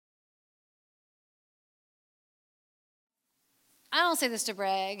I don't say this to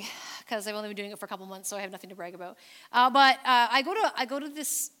brag, because I've only been doing it for a couple months, so I have nothing to brag about. But I go to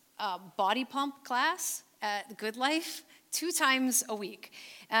this body pump class at Good Life 2 times a week.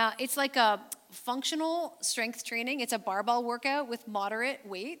 It's like a functional strength training. It's a barbell workout with moderate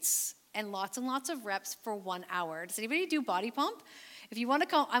weights and lots of reps for 1 hour. Does anybody do body pump? If you want to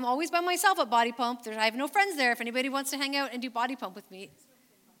come, I'm always by myself at body pump. I have no friends there. If anybody wants to hang out and do body pump with me.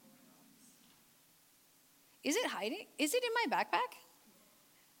 Is it hiding? Is it in my backpack?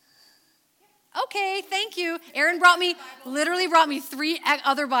 Okay, thank you. Aaron literally brought me 3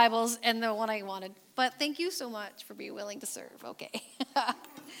 other Bibles and the one I wanted. But thank you so much for being willing to serve. Okay.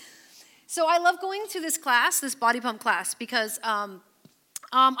 So I love going to this class, this body pump class, because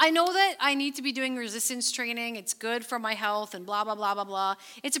I know that I need to be doing resistance training. It's good for my health and blah, blah, blah, blah, blah.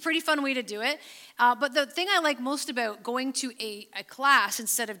 It's a pretty fun way to do it. But the thing I like most about going to a class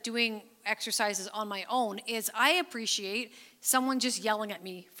instead of doing exercises on my own is I appreciate someone just yelling at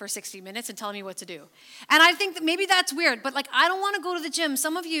me for 60 minutes and telling me what to do. And I think that maybe that's weird, but like I don't want to go to the gym.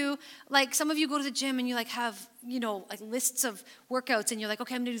 Some of you go to the gym and you like have, like lists of workouts and you're like,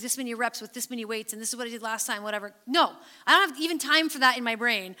 okay, I'm going to do this many reps with this many weights and this is what I did last time, whatever. No, I don't have even time for that in my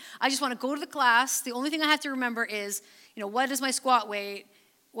brain. I just want to go to the class. The only thing I have to remember is, what is my squat weight?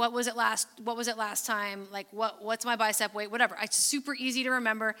 What was it last time? Like what's my bicep weight? Whatever. It's super easy to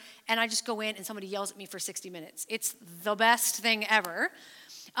remember, and I just go in and somebody yells at me for 60 minutes. It's the best thing ever.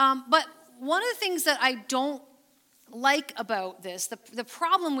 But one of the things that I don't like about this, the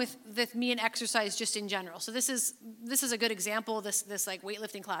problem with me and exercise just in general. So this is a good example. This like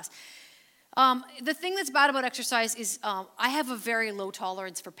weightlifting class. The thing that's bad about exercise is I have a very low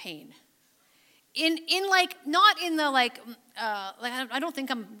tolerance for pain. Not in the I don't think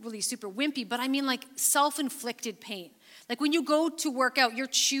I'm really super wimpy, but I mean like self-inflicted pain. Like when you go to work out, you're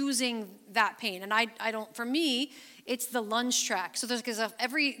choosing that pain. And I don't, for me, it's the lunge track. So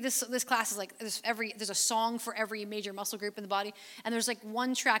this class is like, there's a song for every major muscle group in the body. And there's like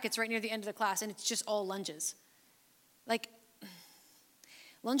one track, it's right near the end of the class, and it's just all lunges. Like,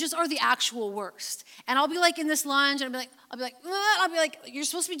 lunges are the actual worst. And I'll be like in this lunge, and I'll be like, it's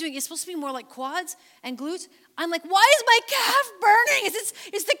supposed to be more like quads and glutes. I'm like, why is my calf burning?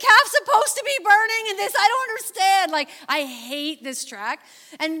 Is the calf supposed to be burning in this? I don't understand. Like, I hate this track.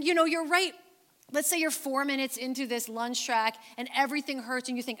 And you're right. Let's say you're 4 minutes into this lunge track and everything hurts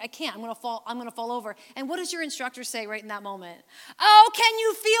and you think, I can't, I'm gonna fall over. And what does your instructor say right in that moment? Oh, can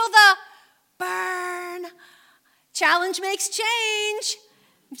you feel the burn? Challenge makes change.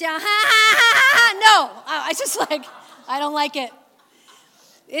 No, I just I don't like it.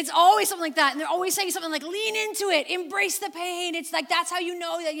 It's always something like that. And they're always saying something like, lean into it, embrace the pain. It's like, that's how you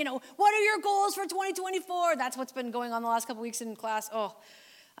know that, what are your goals for 2024? That's what's been going on the last couple weeks in class. Oh,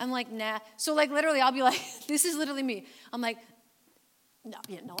 I'm like, nah. So like literally I'll be like, this is literally me. I'm like,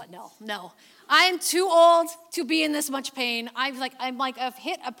 no. I'm too old to be in this much pain. I've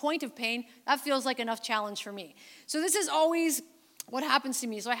hit a point of pain. That feels like enough challenge for me. So this is always what happens to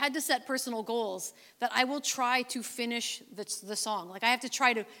me. So I had to set personal goals that I will try to finish the song. Like I have to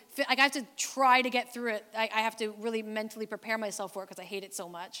try to get through it. I have to really mentally prepare myself for it because I hate it so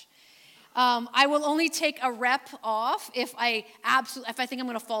much. I will only take a rep off if I think I'm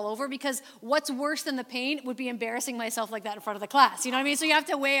going to fall over, because what's worse than the pain would be embarrassing myself like that in front of the class. You know what I mean? So you have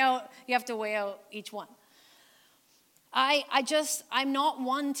to weigh out each one. I'm not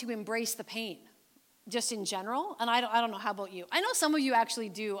one to embrace the pain. Just in general, and I don't know how about you. I know some of you actually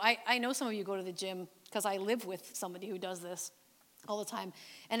do. I know some of you go to the gym because I live with somebody who does this all the time,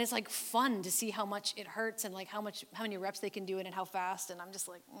 and it's like fun to see how much it hurts and like how many reps they can do it and how fast. And I'm just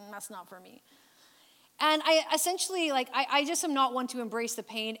like, that's not for me. And I essentially I just am not one to embrace the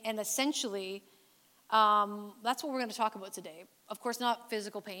pain. And essentially, that's what we're going to talk about today. Of course, not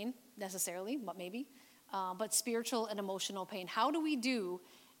physical pain necessarily, but maybe, but spiritual and emotional pain. How do we do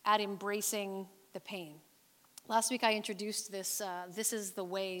at embracing the pain? Last week I introduced this This is the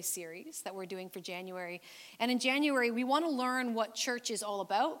Way series that we're doing for January. And in January, we want to learn what church is all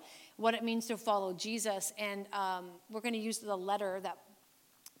about, what it means to follow Jesus. And we're going to use the letter that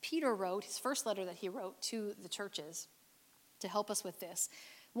Peter wrote, his first letter that he wrote to the churches, to help us with this.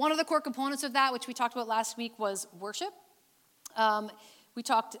 One of the core components of that, which we talked about last week, was worship. We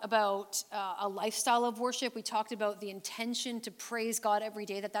talked about a lifestyle of worship. We talked about the intention to praise God every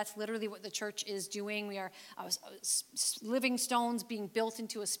day, that's literally what the church is doing. We are living stones being built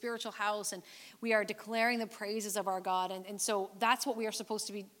into a spiritual house, and we are declaring the praises of our God. And so that's what we are supposed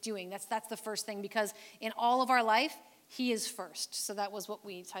to be doing. That's the first thing, because in all of our life, he is first. So that was what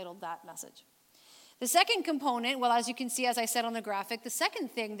we titled that message. The second component, well, as you can see, as I said on the graphic, the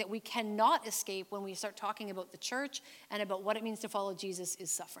second thing that we cannot escape when we start talking about the church and about what it means to follow Jesus is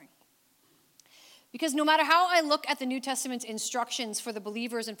suffering. Because no matter how I look at the New Testament's instructions for the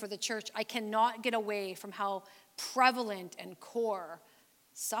believers and for the church, I cannot get away from how prevalent and core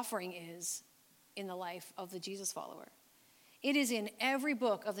suffering is in the life of the Jesus follower. It is in every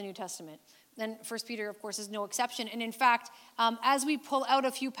book of the New Testament. And 1 Peter, of course, is no exception. And in fact, as we pull out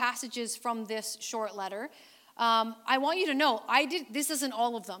a few passages from this short letter, I want you to know, this isn't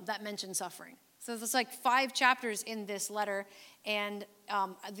all of them that mention suffering. So there's like 5 chapters in this letter, and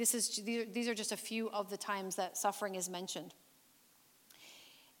these are just a few of the times that suffering is mentioned.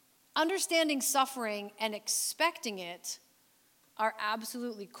 Understanding suffering and expecting it are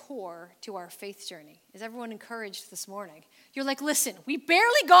absolutely core to our faith journey. Is everyone encouraged this morning? You're like, listen, we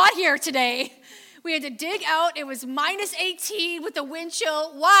barely got here today. We had to dig out. It was minus 18 with the wind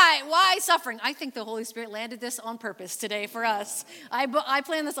chill. Why suffering? I think the Holy Spirit landed this on purpose today for us. I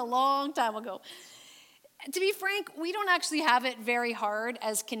planned this a long time ago. To be frank, we don't actually have it very hard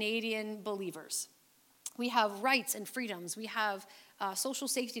as Canadian believers. We have rights and freedoms. We have social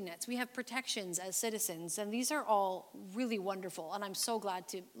safety nets. We have protections as citizens, and these are all really wonderful, and I'm so glad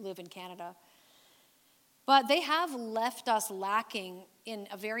to live in Canada. But they have left us lacking in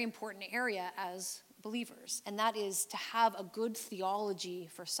a very important area as believers, and that is to have a good theology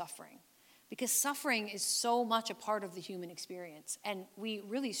for suffering. Because suffering is so much a part of the human experience, and we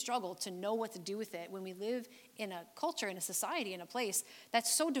really struggle to know what to do with it when we live in a culture, in a society, in a place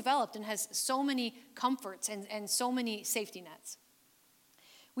that's so developed and has so many comforts and so many safety nets.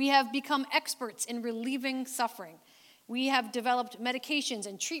 We have become experts in relieving suffering. We have developed medications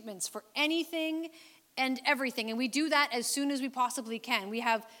and treatments for anything and everything, and we do that as soon as we possibly can. We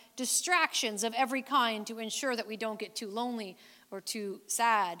have distractions of every kind to ensure that we don't get too lonely or too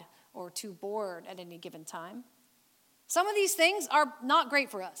sad or too bored at any given time. Some of these things are not great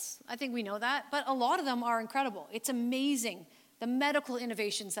for us. I think we know that, but a lot of them are incredible. It's amazing, the medical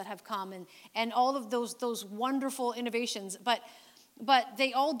innovations that have come and all of those wonderful innovations, but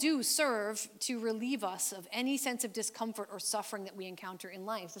they all do serve to relieve us of any sense of discomfort or suffering that we encounter in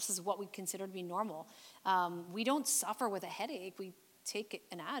life. This is what we consider to be normal. We don't suffer with a headache. We take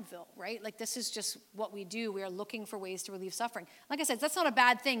an Advil, right? Like, this is just what we do. We are looking for ways to relieve suffering. Like I said, that's not a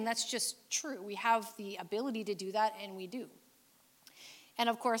bad thing. That's just true. We have the ability to do that, and we do. And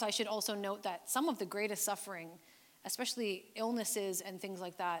of course, I should also note that some of the greatest suffering, especially illnesses and things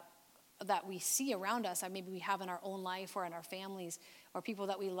like that we see around us, or maybe we have in our own life or in our families, or people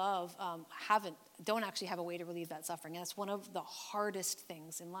that we love, don't actually have a way to relieve that suffering. And that's one of the hardest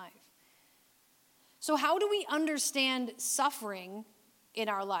things in life. So how do we understand suffering in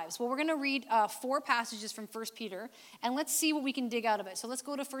our lives? Well, we're going to read 4 passages from 1 Peter, and let's see what we can dig out of it. So let's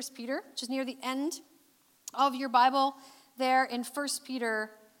go to 1 Peter, which is near the end of your Bible there in 1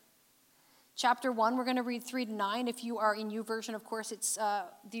 Peter chapter 1. We're going to read 3-9. If you are in YouVersion, of course, it's the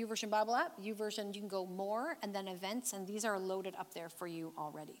YouVersion Bible app. YouVersion, you can go more, and then events, and these are loaded up there for you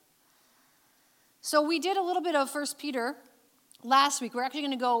already. So we did a little bit of 1 Peter last week. We're actually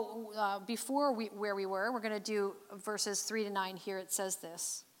going to go where we were. We're going to do verses 3-9 here. It says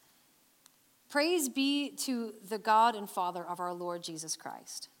this: Praise be to the God and Father of our Lord Jesus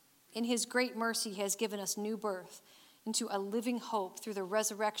Christ. In his great mercy, he has given us new birth into a living hope through the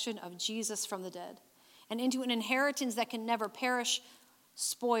resurrection of Jesus from the dead, and into an inheritance that can never perish,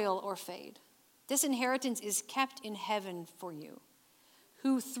 spoil, or fade. This inheritance is kept in heaven for you,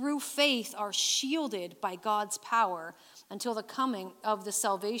 who through faith are shielded by God's power until the coming of the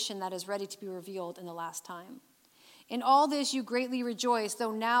salvation that is ready to be revealed in the last time. In all this you greatly rejoice,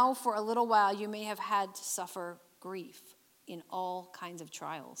 though now for a little while you may have had to suffer grief in all kinds of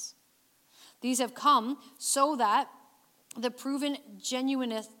trials. These have come so that the proven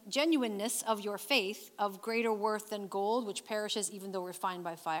genuineness of your faith, of greater worth than gold, which perishes even though refined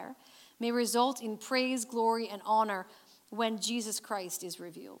by fire, may result in praise, glory, and honor when Jesus Christ is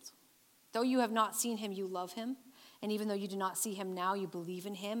revealed. Though you have not seen him, you love him. And even though you do not see him now, you believe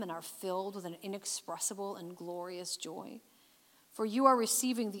in him and are filled with an inexpressible and glorious joy. For you are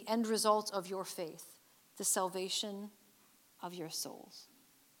receiving the end result of your faith, the salvation of your souls.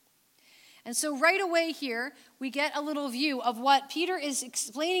 And so right away here, we get a little view of what Peter is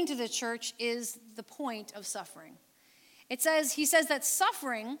explaining to the church is the point of suffering. He says that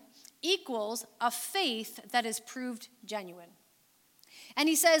suffering equals a faith that is proved genuine. And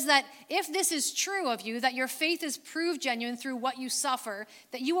he says that if this is true of you, that your faith is proved genuine through what you suffer,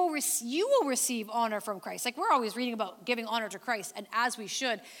 that you will receive honor from Christ. Like, we're always reading about giving honor to Christ, and as we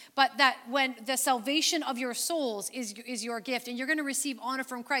should, but that when the salvation of your souls is your gift, and you're going to receive honor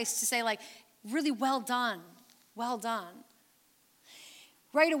from Christ to say, like, Really well done. Well done.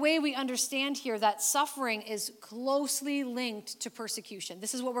 Right away, we understand here that suffering is closely linked to persecution.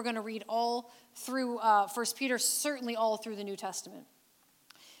 This is what we're going to read all through 1 Peter, certainly all through the New Testament.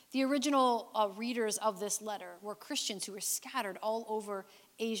 The original readers of this letter were Christians who were scattered all over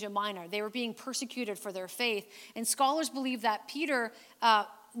Asia Minor. They were being persecuted for their faith. And scholars believe that Peter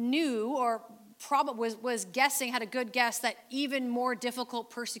knew or probably was guessing, had a good guess, that even more difficult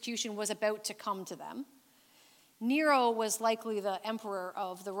persecution was about to come to them. Nero was likely the emperor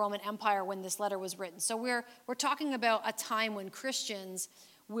of the Roman Empire when this letter was written. So we're talking about a time when Christians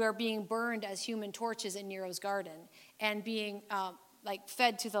were being burned as human torches in Nero's garden and being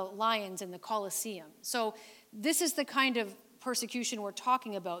fed to the lions in the Colosseum. So this is the kind of persecution we're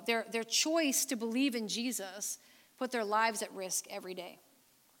talking about. Their choice to believe in Jesus put their lives at risk every day.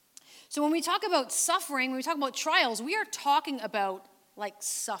 So when we talk about suffering, when we talk about trials, we are talking about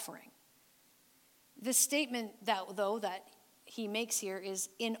suffering. This statement that he makes here is,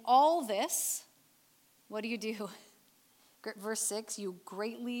 in all this, what do? Verse 6, you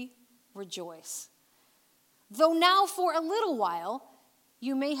greatly rejoice. Though now for a little while,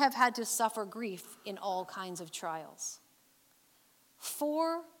 you may have had to suffer grief in all kinds of trials.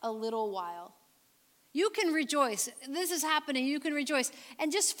 For a little while. You can rejoice. This is happening. You can rejoice.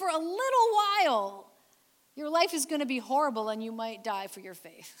 And just for a little while, your life is going to be horrible and you might die for your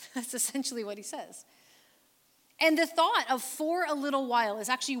faith. That's essentially what he says. And the thought of for a little while is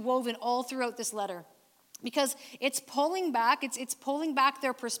actually woven all throughout this letter, because it's pulling back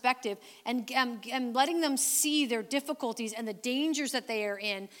their perspective and letting them see their difficulties and the dangers that they are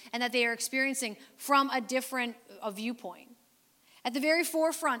in and that they are experiencing from a different viewpoint. At the very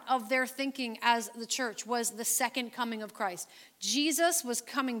forefront of their thinking as the church was the second coming of Christ. Jesus was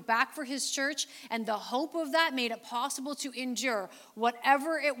coming back for his church, and the hope of that made it possible to endure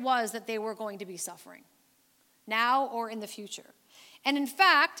whatever it was that they were going to be suffering, now or in the future. And in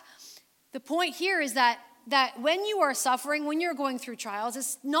fact, the point here is that when you are suffering, when you're going through trials,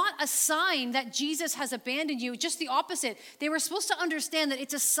 it's not a sign that Jesus has abandoned you, just the opposite. They were supposed to understand that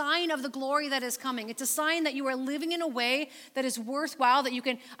it's a sign of the glory that is coming. It's a sign that you are living in a way that is worthwhile, that you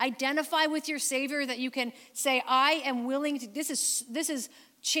can identify with your Savior, that you can say, I am willing to, this is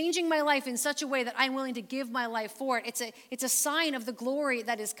changing my life in such a way that I'm willing to give my life for it. It's a sign of the glory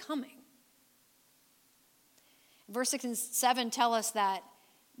that is coming. Verse 6 and 7 tell us that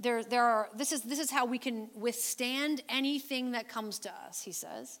this is how we can withstand anything that comes to us, he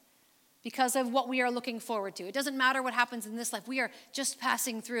says, because of what we are looking forward to. It doesn't matter what happens in this life. We are just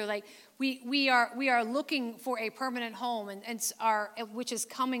passing through. We are looking for a permanent home which is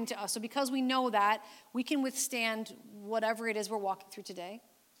coming to us. So because we know that, we can withstand whatever it is we're walking through today.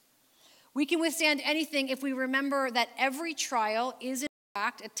 We can withstand anything if we remember that every trial is in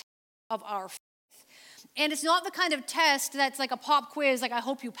fact a test of our faith. And it's not the kind of test that's like a pop quiz, like I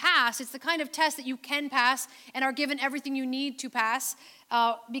hope you pass. It's the kind of test that you can pass and are given everything you need to pass,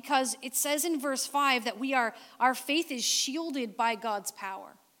 because it says in verse 5 that our faith is shielded by God's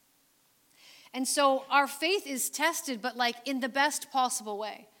power. And so our faith is tested, but in the best possible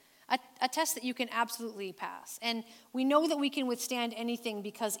way. A test that you can absolutely pass. And we know that we can withstand anything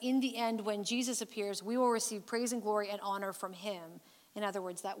because in the end, when Jesus appears, we will receive praise and glory and honor from him. In other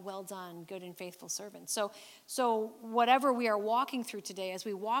words, that well done, good and faithful servant. So whatever we are walking through today, as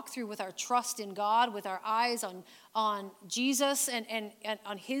we walk through with our trust in God, with our eyes on Jesus and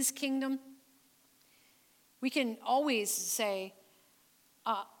on his kingdom, we can always say,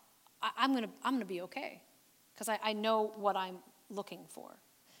 I'm gonna be okay, because I know what I'm looking for.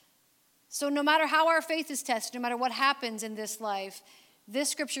 So no matter how our faith is tested, no matter what happens in this life, this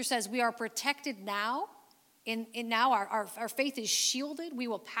scripture says we are protected now. Now our faith is shielded. We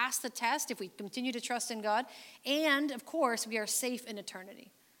will pass the test if we continue to trust in God. And, of course, we are safe in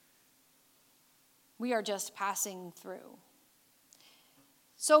eternity. We are just passing through.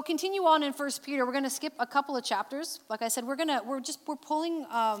 So continue on in 1 Peter. We're going to skip a couple of chapters. Like I said, we're pulling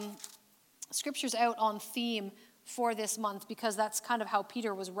scriptures out on theme for this month because that's kind of how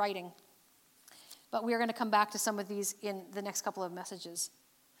Peter was writing. But we are going to come back to some of these in the next couple of messages.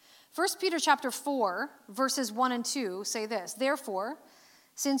 1 Peter chapter 4, verses 1 and 2 say this: Therefore,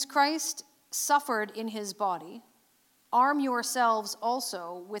 since Christ suffered in his body, arm yourselves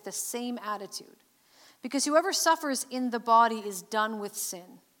also with the same attitude. Because whoever suffers in the body is done with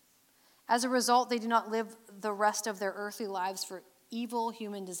sin. As a result, they do not live the rest of their earthly lives for evil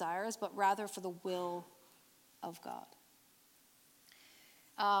human desires, but rather for the will of God.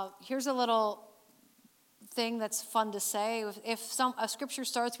 Here's a little thing that's fun to say. If a scripture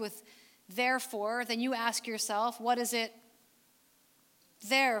starts with therefore, then you ask yourself, what is it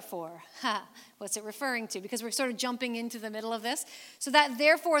Therefore, what's it referring to? Because we're sort of jumping into the middle of this. So that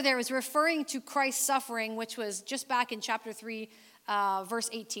therefore there is referring to Christ's suffering, which was just back in chapter 3, verse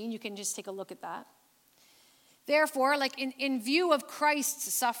 18. You can just take a look at that. Therefore, like in view of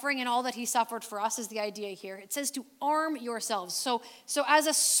Christ's suffering and all that he suffered for us is the idea here. It says to arm yourselves. So as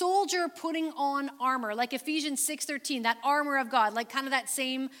a soldier putting on armor, like Ephesians 6:13, that armor of God, like kind of that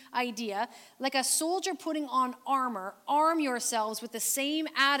same idea. Like a soldier putting on armor, arm yourselves with the same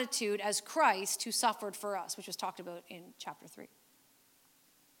attitude as Christ who suffered for us, which was talked about in chapter 3.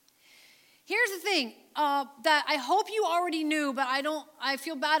 Here's the thing that I hope you already knew, but I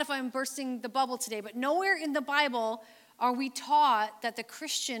feel bad if I'm bursting the bubble today, but nowhere in the Bible are we taught that the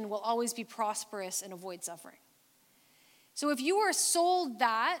Christian will always be prosperous and avoid suffering. So if you were sold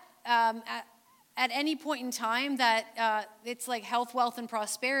that at any point in time, that it's like health, wealth, and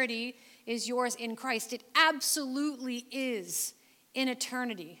prosperity is yours in Christ, it absolutely is in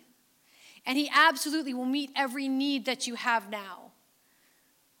eternity. And he absolutely will meet every need that you have now.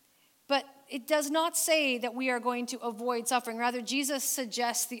 But it does not say that we are going to avoid suffering. Rather, Jesus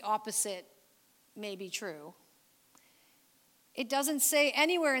suggests the opposite may be true. It doesn't say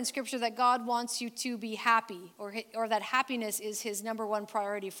anywhere in Scripture that God wants you to be happy or that happiness is his number one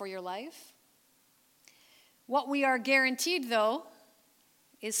priority for your life. What we are guaranteed, though,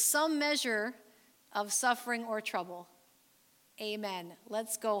 is some measure of suffering or trouble. Amen.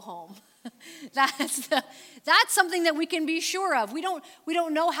 Let's go home. That's something that we can be sure of. We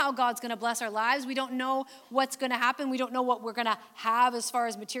don't know how God's going to bless our lives. We don't know what's going to happen. We don't know what we're going to have as far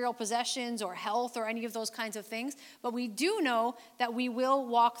as material possessions or health or any of those kinds of things. But we do know that we will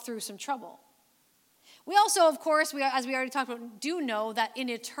walk through some trouble. We also, of course, as we already talked about, do know that in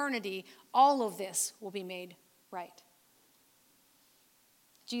eternity, all of this will be made right.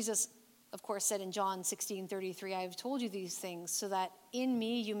 Jesus, of course, said in John 16:33, I have told you these things so that in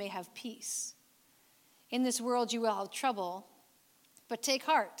me you may have peace. In this world you will have trouble, but take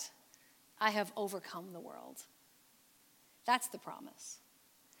heart, I have overcome the world. That's the promise.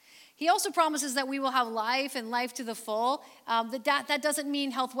 He also promises that we will have life and life to the full. That doesn't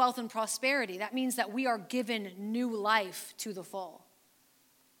mean health, wealth, and prosperity. That means that we are given new life to the full.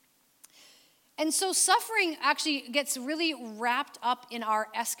 And so suffering actually gets really wrapped up in our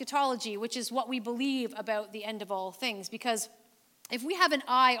eschatology, which is what we believe about the end of all things. Because if we have an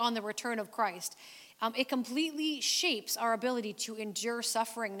eye on the return of Christ, it completely shapes our ability to endure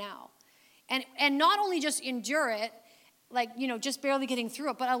suffering now. And not only just endure it, just barely getting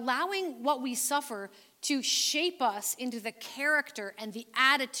through it, but allowing what we suffer to shape us into the character and the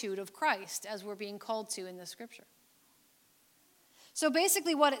attitude of Christ as we're being called to in the Scripture. So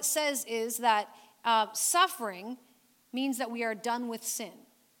basically what it says is that suffering means that we are done with sin.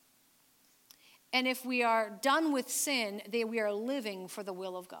 And if we are done with sin, then we are living for the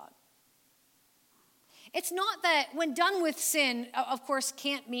will of God. It's not that when done with sin, of course,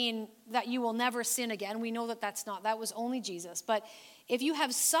 can't mean that you will never sin again. We know that that was only Jesus. But if you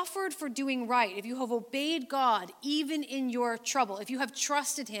have suffered for doing right, if you have obeyed God, even in your trouble, if you have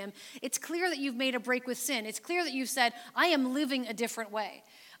trusted him, it's clear that you've made a break with sin. It's clear that you've said, I am living a different way.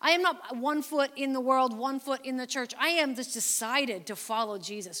 I am not 1 foot in the world, 1 foot in the church. I am just decided to follow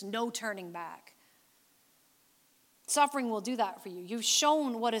Jesus, no turning back. Suffering will do that for you. You've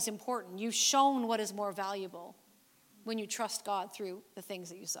shown what is important. You've shown what is more valuable when you trust God through the things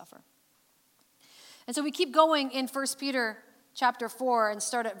that you suffer. And so we keep going in 1 Peter chapter 4 and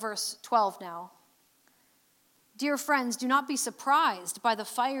start at verse 12 now. Dear friends, do not be surprised by the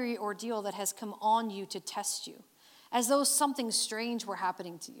fiery ordeal that has come on you to test you, as though something strange were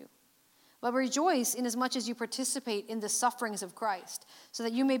happening to you. But rejoice inasmuch as you participate in the sufferings of Christ, so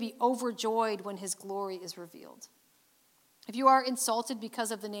that you may be overjoyed when his glory is revealed. If you are insulted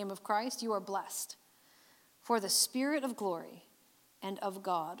because of the name of Christ, you are blessed, for the Spirit of glory and of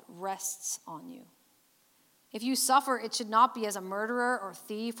God rests on you. If you suffer, it should not be as a murderer or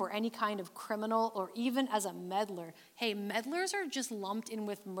thief or any kind of criminal or even as a meddler. Hey, meddlers are just lumped in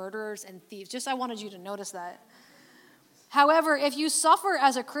with murderers and thieves. I wanted you to notice that. However, if you suffer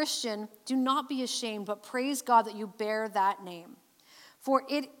as a Christian, do not be ashamed, but praise God that you bear that name. For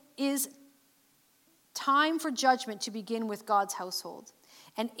it is time for judgment to begin with God's household.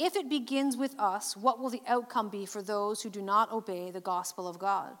 And if it begins with us, what will the outcome be for those who do not obey the gospel of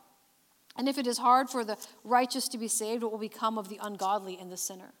God? And if it is hard for the righteous to be saved, what will become of the ungodly and the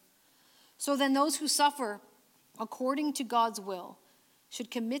sinner? So then those who suffer according to God's will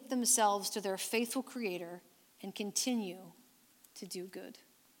should commit themselves to their faithful Creator and continue to do good.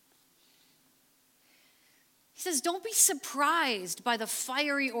 He says, don't be surprised by the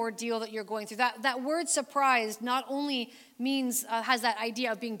fiery ordeal that you're going through. That word surprised not only means, has that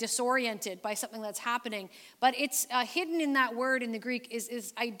idea of being disoriented by something that's happening, but it's hidden in that word in the Greek is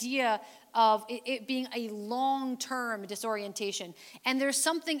this idea of it being a long-term disorientation. And there's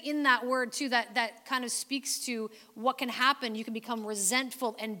something in that word too that kind of speaks to what can happen. You can become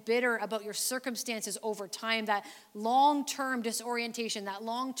resentful and bitter about your circumstances over time. That long-term disorientation, that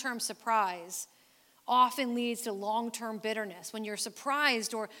long-term surprise often leads to long-term bitterness. When you're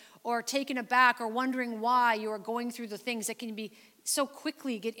surprised or taken aback or wondering why you are going through the things that can be so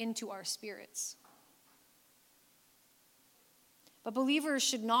quickly get into our spirits. But believers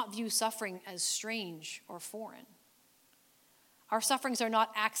should not view suffering as strange or foreign. Our sufferings are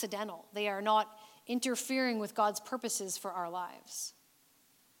not accidental. They are not interfering with God's purposes for our lives.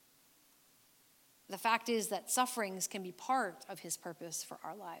 The fact is that sufferings can be part of his purpose for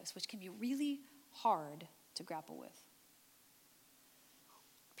our lives, which can be really hard to grapple with.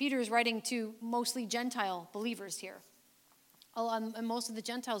 Peter is writing to mostly Gentile believers here. And most of the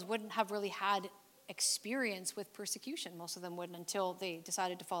Gentiles wouldn't have really had experience with persecution. Most of them wouldn't until they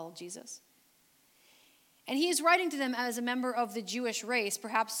decided to follow Jesus. And he is writing to them as a member of the Jewish race,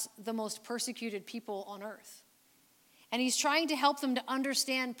 perhaps the most persecuted people on earth. And he's trying to help them to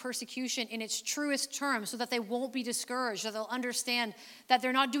understand persecution in its truest terms so that they won't be discouraged, so they'll understand that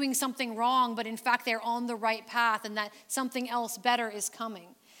they're not doing something wrong, but in fact they're on the right path and that something else better is coming.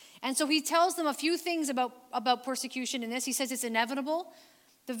 And so he tells them a few things about persecution in this. He says it's inevitable.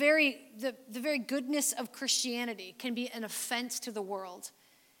 The very goodness of Christianity can be an offense to the world.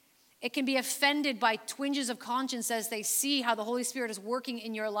 It can be offended by twinges of conscience as they see how the Holy Spirit is working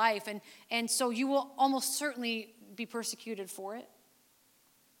in your life. And so you will almost certainly be persecuted for it.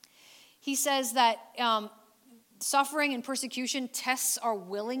 He says that suffering and persecution tests our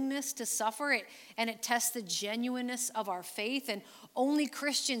willingness to suffer, and it tests the genuineness of our faith. And only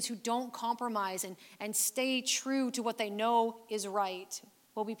Christians who don't compromise and stay true to what they know is right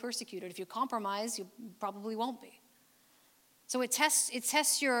will be persecuted. If you compromise, you probably won't be. So it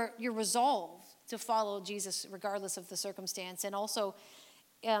tests your resolve to follow Jesus regardless of the circumstance. And also,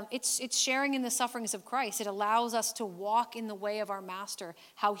 it's sharing in the sufferings of Christ. It allows us to walk in the way of our master,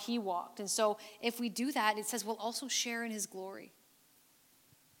 how he walked. And so if we do that, it says we'll also share in his glory.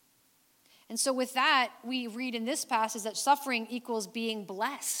 And so with that, we read in this passage that suffering equals being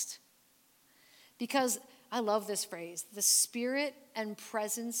blessed. Because I love this phrase, the Spirit and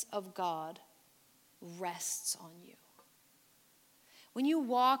presence of God rests on you. When you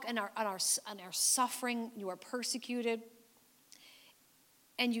walk on our suffering, you are persecuted,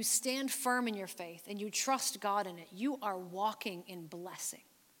 and you stand firm in your faith and you trust God in it, you are walking in blessing.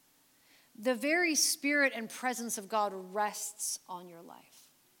 The very Spirit and presence of God rests on your life.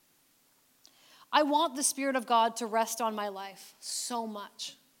 I want the Spirit of God to rest on my life so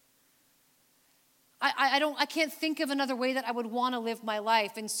much. I can't think of another way that I would want to live my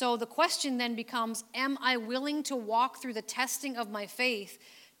life. And so the question then becomes, am I willing to walk through the testing of my faith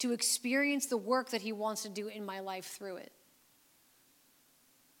to experience the work that he wants to do in my life through it?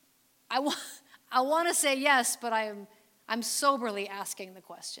 I want to say yes, but I'm soberly asking the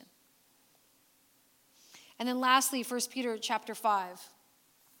question. And then lastly, 1 Peter chapter 5,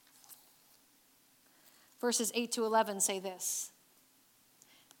 verses 8 to 11 say this.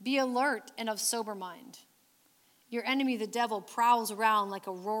 Be alert and of sober mind. Your enemy, the devil, prowls around like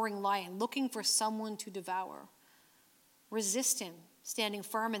a roaring lion, looking for someone to devour. Resist him, standing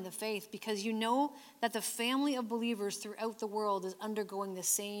firm in the faith, because you know that the family of believers throughout the world is undergoing the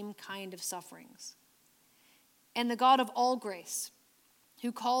same kind of sufferings. And the God of all grace,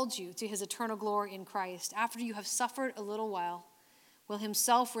 who called you to his eternal glory in Christ, after you have suffered a little while, will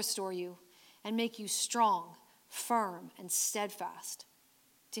himself restore you and make you strong, firm, and steadfast.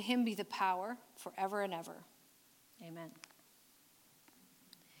 To him be the power forever and ever. Amen.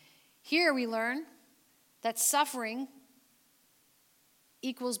 Here we learn that suffering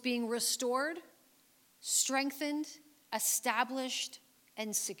equals being restored, strengthened, established,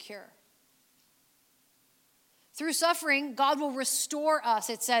 and secure. Through suffering, God will restore us,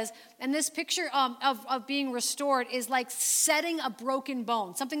 it says. And this picture of being restored is like setting a broken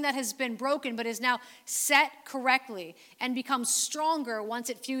bone, something that has been broken but is now set correctly and becomes stronger once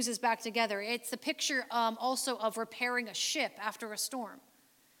it fuses back together. It's the picture also of repairing a ship after a storm,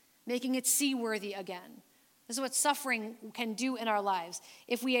 making it seaworthy again. This is what suffering can do in our lives.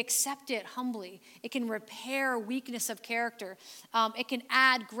 If we accept it humbly, it can repair weakness of character. It can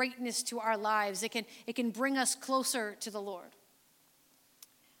add greatness to our lives. It can bring us closer to the Lord.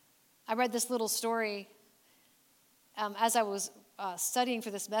 I read this little story as I was studying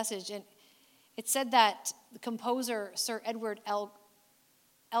for this message, and It said that the composer Sir Edward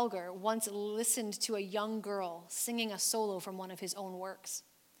Elgar once listened to a young girl singing a solo from one of his own works.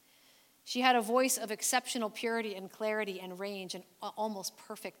 She had a voice of exceptional purity and clarity and range and almost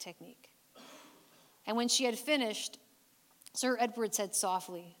perfect technique. And when she had finished, Sir Edward said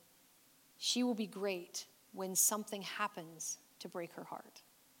softly, "She will be great when something happens to break her heart."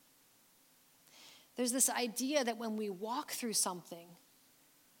 There's this idea that when we walk through something,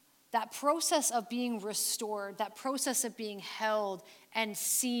 that process of being restored, that process of being held and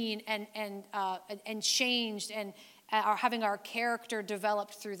seen and changed and having our character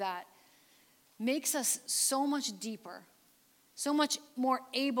developed through that, makes us so much deeper, so much more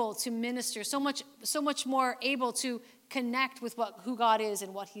able to minister, so much more able to connect with who God is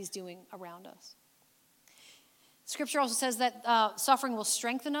and what he's doing around us. Scripture also says that suffering will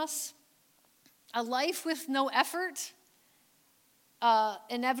strengthen us. A life with no effort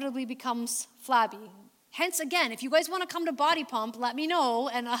inevitably becomes flabby. Hence, again, if you guys want to come to Body Pump, let me know,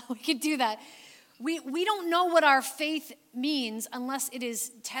 and we can do that. We don't know what our faith means unless it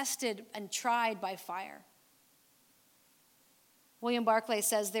is tested and tried by fire. William Barclay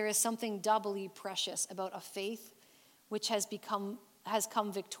says there is something doubly precious about a faith which has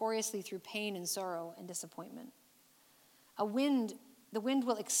come victoriously through pain and sorrow and disappointment. The wind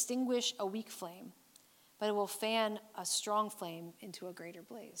will extinguish a weak flame, but it will fan a strong flame into a greater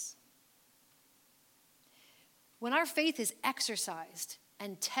blaze. When our faith is exercised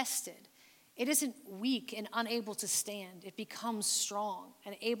and tested, it isn't weak and unable to stand. It becomes strong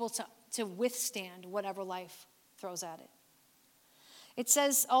and able to withstand whatever life throws at it. It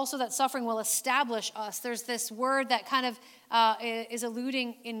says also that suffering will establish us. There's this word that kind of is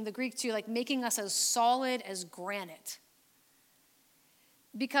alluding in the Greek to like making us as solid as granite.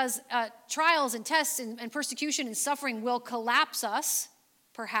 Because trials and tests and persecution and suffering will collapse us,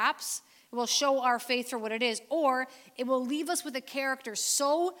 perhaps. It will show our faith for what it is. Or it will leave us with a character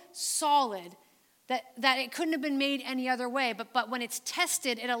so solid that it couldn't have been made any other way. But when it's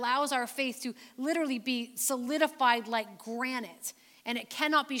tested, it allows our faith to literally be solidified like granite. And it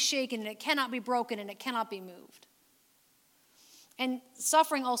cannot be shaken, and it cannot be broken, and it cannot be moved. And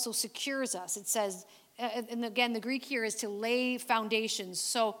suffering also secures us. It says, and again, the Greek here is to lay foundations.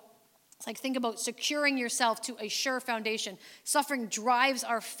 So it's like think about securing yourself to a sure foundation. Suffering drives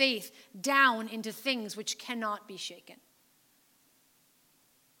our faith down into things which cannot be shaken.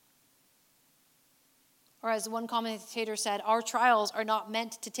 Or as one commentator said, our trials are not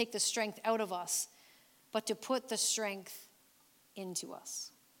meant to take the strength out of us, but to put the strength into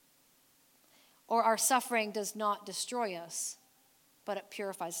us. Or our suffering does not destroy us, but it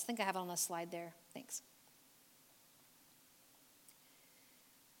purifies. I think I have it on the slide there. Thanks.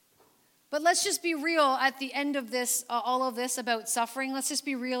 But let's just be real at the end of this, all of this about suffering. Let's just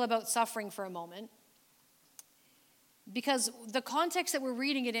be real about suffering for a moment. Because the context that we're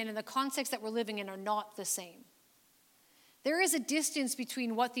reading it in and the context that we're living in are not the same. There is a distance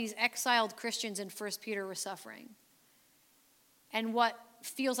between what these exiled Christians in 1 Peter were suffering and what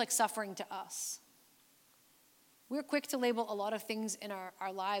feels like suffering to us. We're quick to label a lot of things in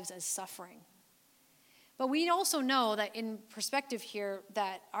our lives as suffering. But we also know that in perspective here,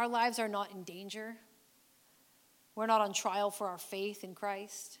 that our lives are not in danger. We're not on trial for our faith in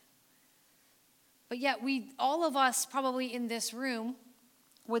Christ. But yet all of us probably in this room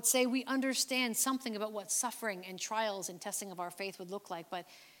would say we understand something about what suffering and trials and testing of our faith would look like, but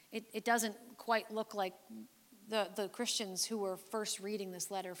it doesn't quite look like the Christians who were first reading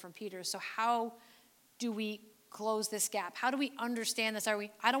this letter from Peter. So how do we close this gap? How do we understand this?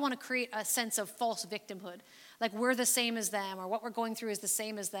 I don't want to create a sense of false victimhood, like we're the same as them, or what we're going through is the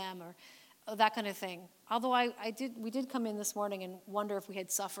same as them, or that kind of thing. Although we did come in this morning and wonder if we had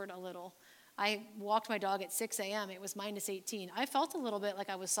suffered a little. I walked my dog at 6 a.m. It was minus 18. I felt a little bit like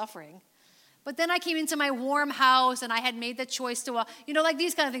I was suffering. But then I came into my warm house and I had made the choice to, like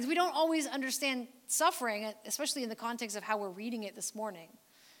these kind of things. We don't always understand suffering, especially in the context of how we're reading it this morning.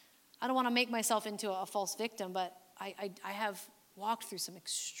 I don't want to make myself into a false victim, but I have walked through some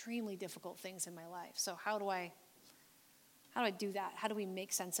extremely difficult things in my life. So how do I do that? How do we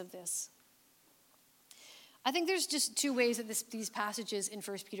make sense of this? I think there's just two ways that these passages in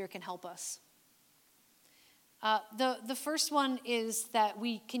 1 Peter can help us. The first one is that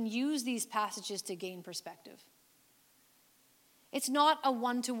we can use these passages to gain perspective. It's not a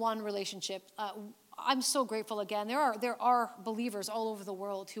one-to-one relationship. I'm so grateful again. There are believers all over the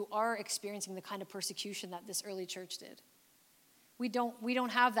world who are experiencing the kind of persecution that this early church did. We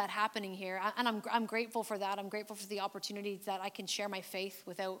don't have that happening here, and I'm grateful for that. I'm grateful for the opportunity that I can share my faith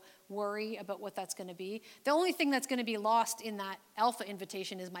without worry about what that's going to be. The only thing that's going to be lost in that Alpha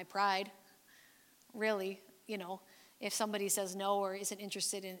invitation is my pride. really, if somebody says no or isn't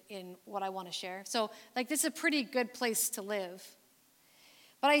interested in what I want to share. So, this is a pretty good place to live.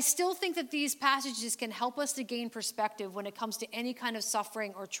 But I still think that these passages can help us to gain perspective when it comes to any kind of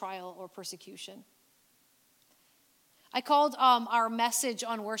suffering or trial or persecution. I called our message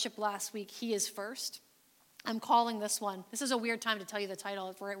on worship last week, He is First. I'm calling this one, this is a weird time to tell you the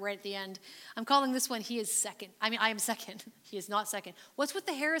title, right at the end. I'm calling this one, He is Second. I am second. He is not second. What's with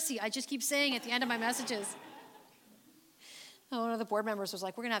the heresy? I just keep saying at the end of my messages. One of the board members was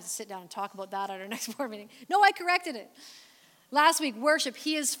like, we're going to have to sit down and talk about that at our next board meeting. No, I corrected it. Last week, worship,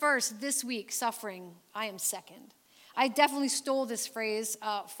 He is first. This week, suffering, I am second. I definitely stole this phrase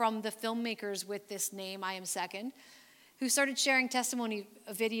from the filmmakers with this name, I am second, who started sharing testimony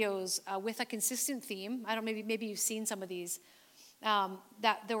videos with a consistent theme. Maybe you've seen some of these.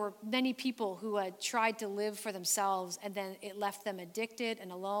 That there were many people who had tried to live for themselves, and then it left them addicted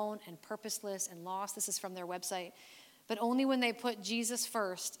and alone and purposeless and lost. This is from their website. But only when they put Jesus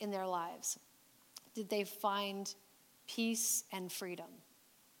first in their lives did they find peace and freedom.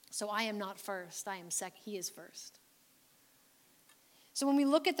 So I am not first, I am second. He is first. So when we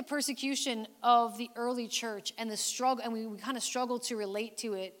look at the persecution of the early church and the struggle, and we kind of struggle to relate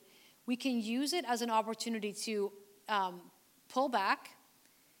to it, we can use it as an opportunity to pull back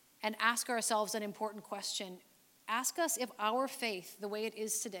and ask ourselves an important question. Ask us if our faith, the way it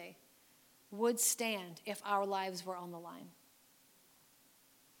is today, would stand if our lives were on the line.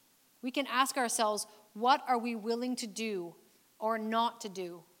 We can ask ourselves, what are we willing to do or not to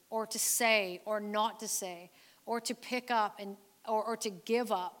do, or to say or not to say, or to pick up or to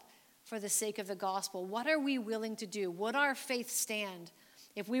give up for the sake of the gospel? What are we willing to do? Would our faith stand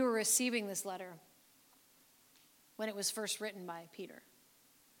if we were receiving this letter when it was first written by Peter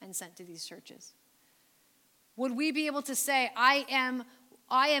and sent to these churches? Would we be able to say, I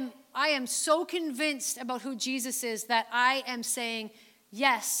am so convinced about who Jesus is that I am saying,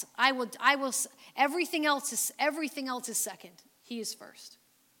 yes, I will. Everything else is second. He is first.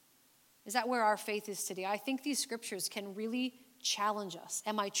 Is that where our faith is today? I think these scriptures can really challenge us.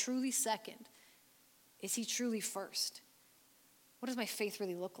 Am I truly second? Is He truly first? What does my faith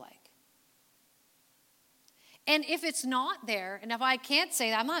really look like? And if it's not there, and if I can't say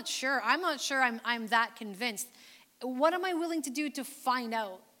that, I'm not sure I'm that convinced, what am I willing to do to find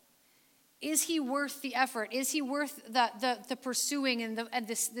out? Is He worth the effort? Is He worth the pursuing and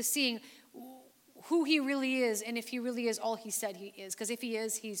the seeing who He really is, and if He really is all He said He is? Because if He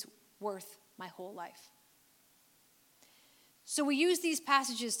is, He's worth my whole life. So we use these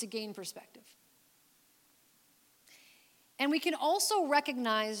passages to gain perspective. And we can also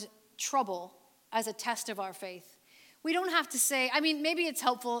recognize trouble as a test of our faith. We don't have to say, maybe it's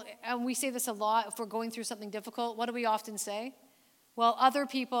helpful, and we say this a lot if we're going through something difficult. What do we often say? Well, other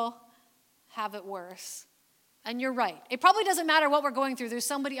people have it worse. And you're right. It probably doesn't matter what we're going through. There's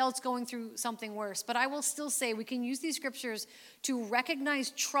somebody else going through something worse. But I will still say we can use these scriptures to recognize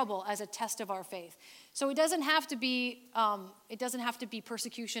trouble as a test of our faith. So it doesn't have to be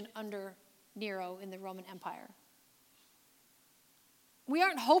persecution under Nero in the Roman Empire. We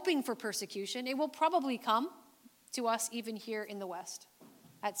aren't hoping for persecution. It will probably come to us even here in the West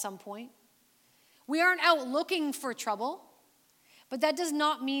at some point. We aren't out looking for trouble, but that does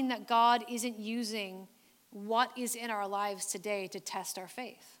not mean that God isn't using what is in our lives today to test our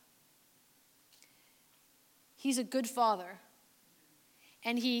faith. He's a good Father,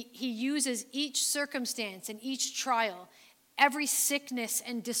 and he uses each circumstance and each trial, every sickness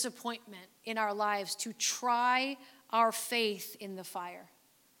and disappointment in our lives to try our faith in the fire.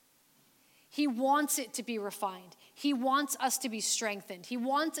 He wants it to be refined. He wants us to be strengthened. He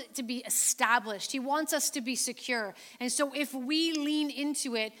wants it to be established. He wants us to be secure. And so if we lean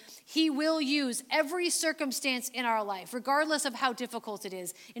into it, He will use every circumstance in our life, regardless of how difficult it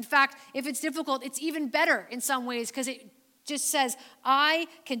is. In fact, if it's difficult, it's even better in some ways because it just says, I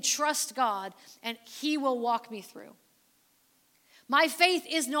can trust God and He will walk me through. My faith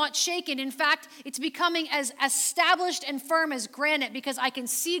is not shaken. In fact, it's becoming as established and firm as granite because I can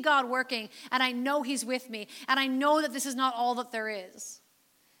see God working and I know He's with me and I know that this is not all that there is.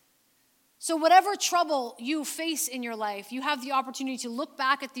 So whatever trouble you face in your life, you have the opportunity to look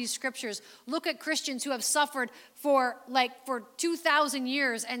back at these scriptures, look at Christians who have suffered for 2,000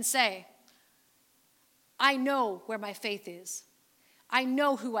 years and say, I know where my faith is. I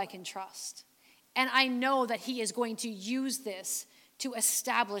know who I can trust. And I know that He is going to use this to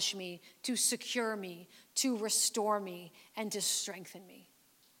establish me, to secure me, to restore me, and to strengthen me.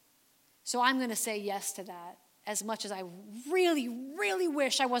 So I'm going to say yes to that, as much as I really, really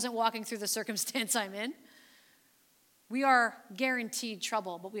wish I wasn't walking through the circumstance I'm in. We are guaranteed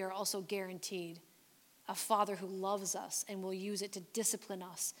trouble, but we are also guaranteed a Father who loves us and will use it to discipline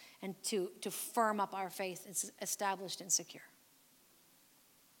us and to firm up our faith and established and secure.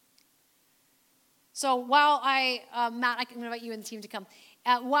 So while Matt, I can invite you and the team to come.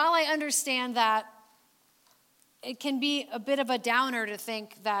 While I understand that it can be a bit of a downer to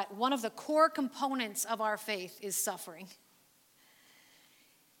think that one of the core components of our faith is suffering,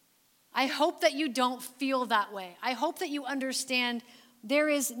 I hope that you don't feel that way. I hope that you understand there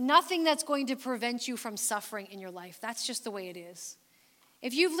is nothing that's going to prevent you from suffering in your life. That's just the way it is.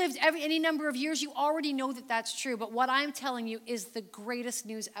 If you've lived any number of years, you already know that that's true. But what I'm telling you is the greatest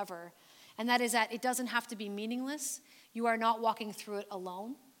news ever. And that is that it doesn't have to be meaningless. You are not walking through it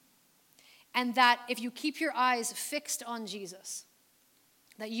alone. And that if you keep your eyes fixed on Jesus,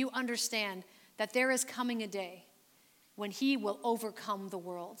 that you understand that there is coming a day when he will overcome the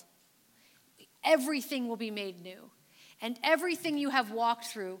world. Everything will be made new. And everything you have walked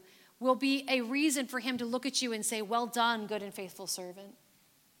through will be a reason for him to look at you and say, well done, good and faithful servant.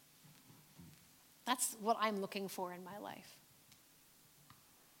 That's what I'm looking for in my life.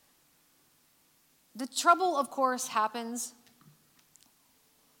 The trouble, of course, happens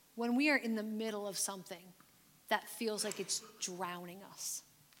when we are in the middle of something that feels like it's drowning us.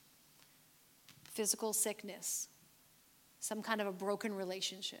 Physical sickness, some kind of a broken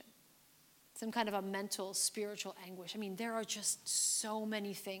relationship, some kind of a mental, spiritual anguish. I mean, there are just so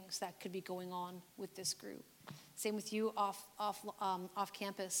many things that could be going on with this group. Same with you off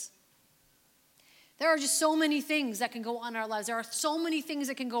campus. There are just so many things that can go on in our lives. There are so many things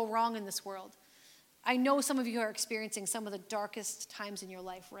that can go wrong in this world. I know some of you are experiencing some of the darkest times in your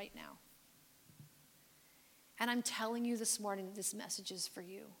life right now. And I'm telling you this morning that this message is for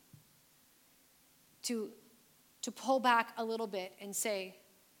you. To pull back a little bit and say,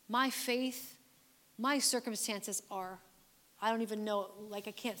 my faith, my circumstances are, I don't even know, like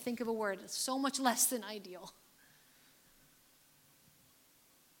I can't think of a word, it's so much less than ideal.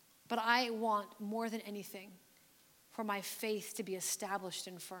 But I want more than anything for my faith to be established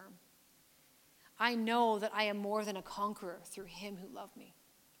and firm. I know that I am more than a conqueror through him who loved me.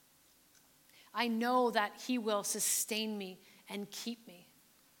 I know that he will sustain me and keep me.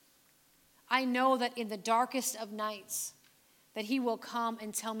 I know that in the darkest of nights, that he will come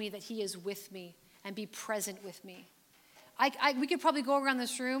and tell me that he is with me and be present with me. We could probably go around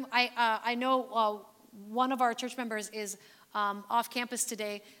this room. I know one of our church members is off campus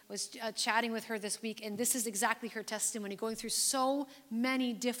today, was chatting with her this week, and this is exactly her testimony, going through so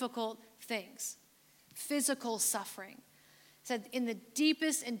many difficult things. Physical suffering. Said in the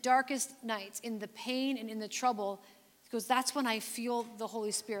deepest and darkest nights, in the pain and in the trouble, because that's when I feel the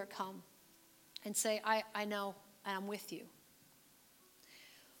Holy Spirit come and say, I know, and I'm with you.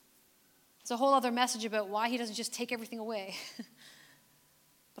 It's a whole other message about why he doesn't just take everything away.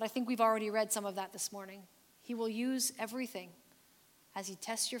 But I think we've already read some of that this morning. He will use everything as he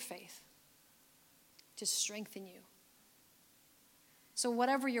tests your faith to strengthen you. So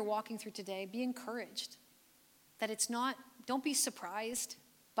whatever you're walking through today, be encouraged that don't be surprised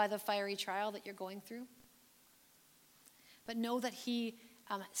by the fiery trial that you're going through. But know that he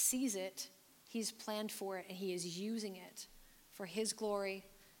sees it, he's planned for it, and he is using it for his glory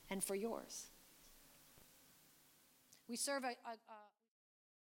and for yours. We serve a